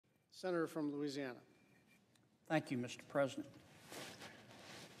Senator from Louisiana. Thank you, Mr. President.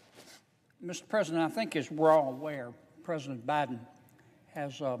 Mr. President, I think as we're all aware, President Biden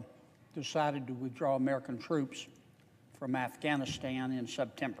has decided to withdraw American troops from Afghanistan in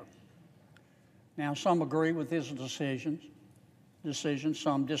September. Now, some agree with his decision,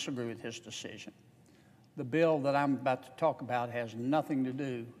 some disagree with his decision. The bill that I'm about to talk about has nothing to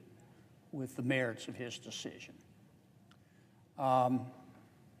do with the merits of his decision.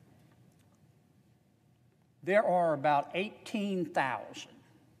 There are about 18,000,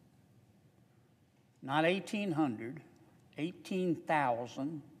 not 1,800,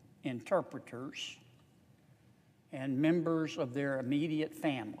 18,000 interpreters and members of their immediate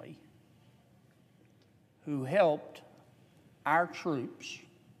family who helped our troops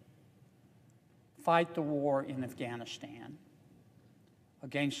fight the war in Afghanistan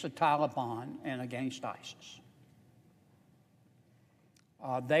against the Taliban and against ISIS.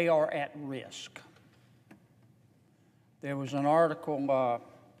 They are at risk. There was an article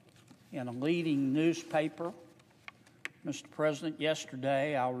in a leading newspaper, Mr. President,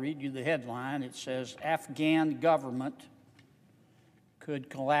 yesterday. I'll read you the headline. It says, Afghan government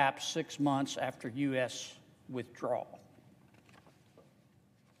could collapse 6 months after U.S. withdrawal.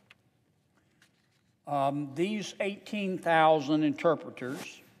 These 18,000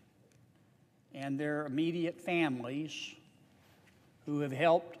 interpreters and their immediate families who have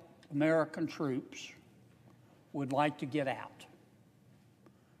helped American troops would like to get out.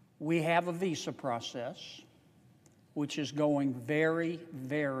 We have a visa process which is going very,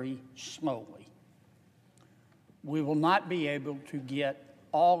 very slowly. We will not be able to get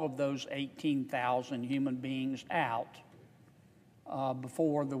all of those 18,000 human beings out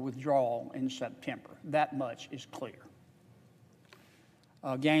before the withdrawal in September. That much is clear.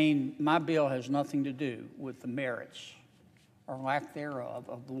 Again, my bill has nothing to do with the merits or lack thereof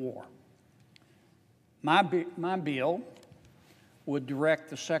of the war. My bill would direct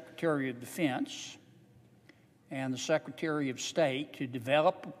the Secretary of Defense and the Secretary of State to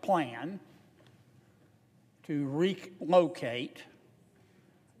develop a plan to relocate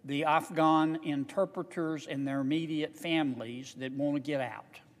the Afghan interpreters and their immediate families that want to get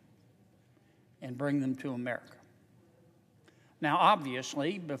out and bring them to America. Now,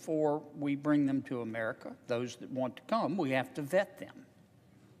 obviously, before we bring them to America, those that want to come, we have to vet them.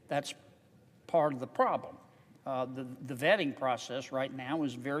 That's part of the problem. The vetting process right now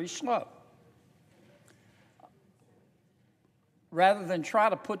is very slow. Rather than try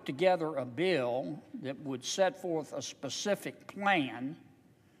to put together a bill that would set forth a specific plan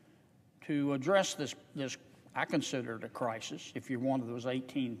to address this, I consider it a crisis, if you're one of those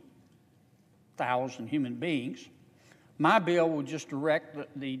 18,000 human beings, my bill would just direct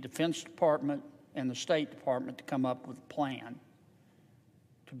the Defense Department and the State Department to come up with a plan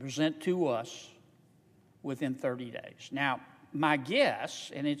to present to us within 30 days. Now, my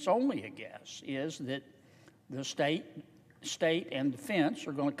guess, and it's only a guess, is that the state and defense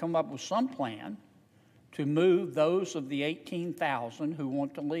are going to come up with some plan to move those of the 18,000 who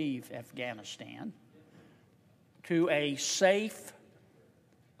want to leave Afghanistan to a safe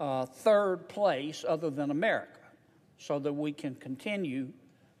third place other than America, so that we can continue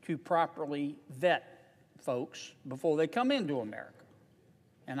to properly vet folks before they come into America.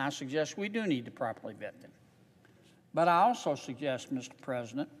 And I suggest we do need to properly vet them. But I also suggest, Mr.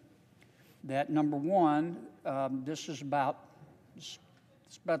 President, that number one, this is about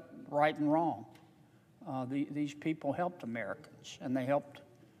right and wrong. These people helped Americans, and they helped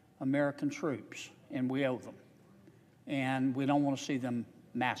American troops, and we owe them. And we don't want to see them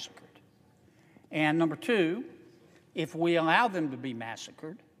massacred. And number two, if we allow them to be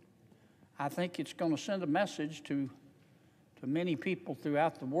massacred, I think it's going to send a message to many people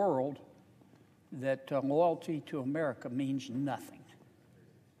throughout the world that loyalty to America means nothing.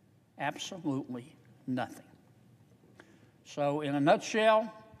 Absolutely nothing. So in a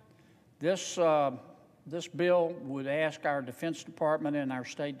nutshell, this bill would ask our Defense Department and our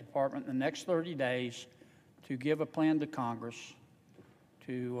State Department in the next 30 days to give a plan to Congress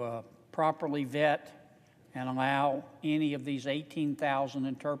to properly vet and allow any of these 18,000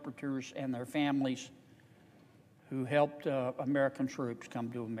 interpreters and their families who helped American troops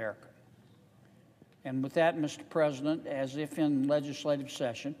come to America. And with that, Mr. President, as if in legislative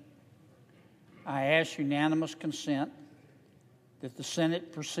session, I ask unanimous consent that the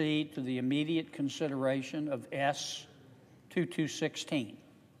Senate proceed to the immediate consideration of S. 2216,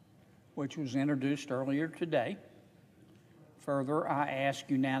 which was introduced earlier today. Further, I ask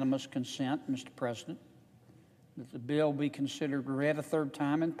unanimous consent, Mr. President, that the bill be considered read a third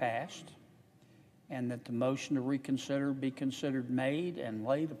time and passed, and that the motion to reconsider be considered made and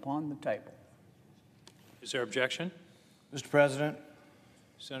laid upon the table. Is there objection? Mr. President,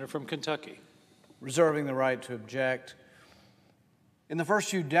 Senator from Kentucky. reserving the right to object. In the first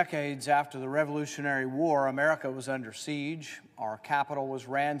few decades after the Revolutionary War, America was under siege. Our capital was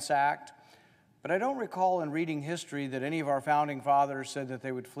ransacked. But I don't recall in reading history that any of our founding fathers said that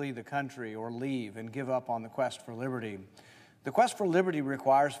they would flee the country or leave and give up on the quest for liberty. The quest for liberty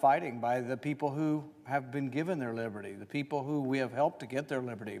requires fighting by the people who have been given their liberty, the people who we have helped to get their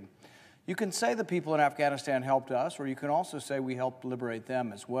liberty. You can say the people in Afghanistan helped us, or you can also say we helped liberate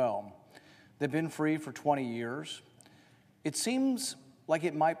them as well. They've been free for 20 years. It seems like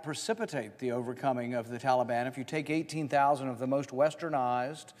it might precipitate the overcoming of the Taliban if you take 18,000 of the most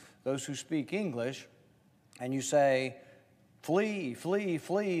westernized, those who speak English, and you say, flee, flee,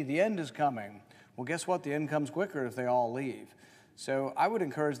 flee, the end is coming. Well, guess what? The end comes quicker if they all leave. So I would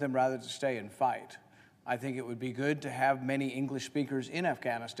encourage them rather to stay and fight. I think it would be good to have many English speakers in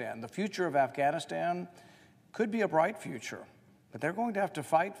Afghanistan. The future of Afghanistan could be a bright future, but they're going to have to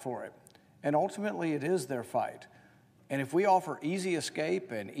fight for it. And ultimately, it is their fight. And if we offer easy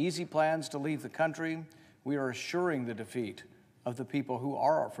escape and easy plans to leave the country, we are assuring the defeat of the people who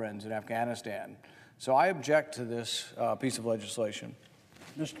are our friends in Afghanistan. So I object to this piece of legislation.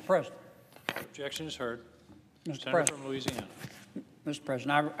 Mr. President. Objection is heard. Mr. Senator President. from Louisiana. Mr.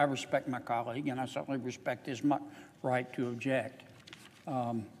 President, I respect my colleague, and I certainly respect his right to object.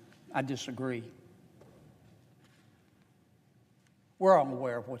 I disagree. We're all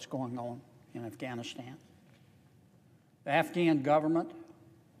aware of what's going on in Afghanistan. The Afghan government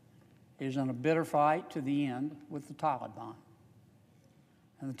is in a bitter fight to the end with the Taliban.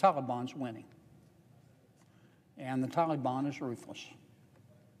 And the Taliban's winning. And the Taliban is ruthless.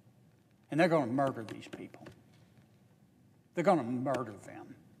 And they're going to murder these people. They're going to murder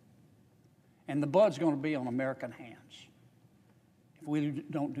them. And the blood's going to be on American hands if we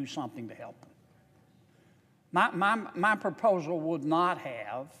don't do something to help them. My proposal would not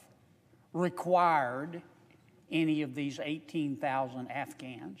have required any of these 18,000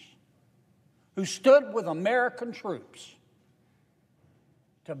 Afghans who stood with American troops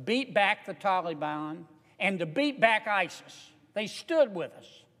to beat back the Taliban and to beat back ISIS. They stood with us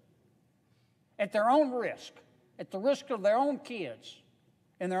at their own risk, at the risk of their own kids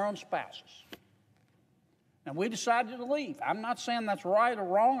and their own spouses. And we decided to leave. I'm not saying that's right or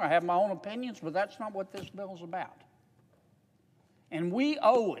wrong. I have my own opinions, but that's not what this bill is about. And we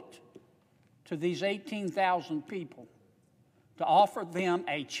owe it to these 18,000 people to offer them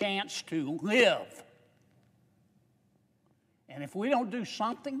a chance to live. And if we don't do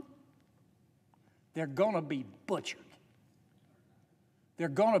something, they're going to be butchered. They're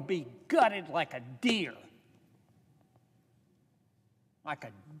going to be gutted like a deer. Like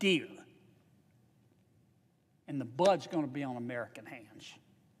a deer. And the blood's going to be on American hands.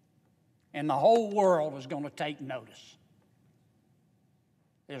 And the whole world is going to take notice.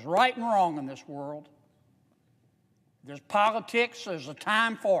 There's right and wrong in this world. There's politics, there's a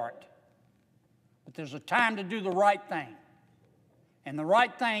time for it. But there's a time to do the right thing. And the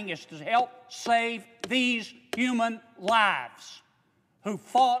right thing is to help save these human lives who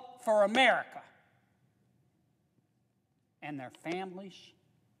fought for America and their families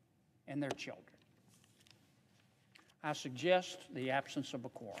and their children. I suggest the absence of a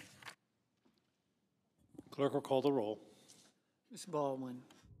quorum. Clerk will call the roll. Ms. Baldwin.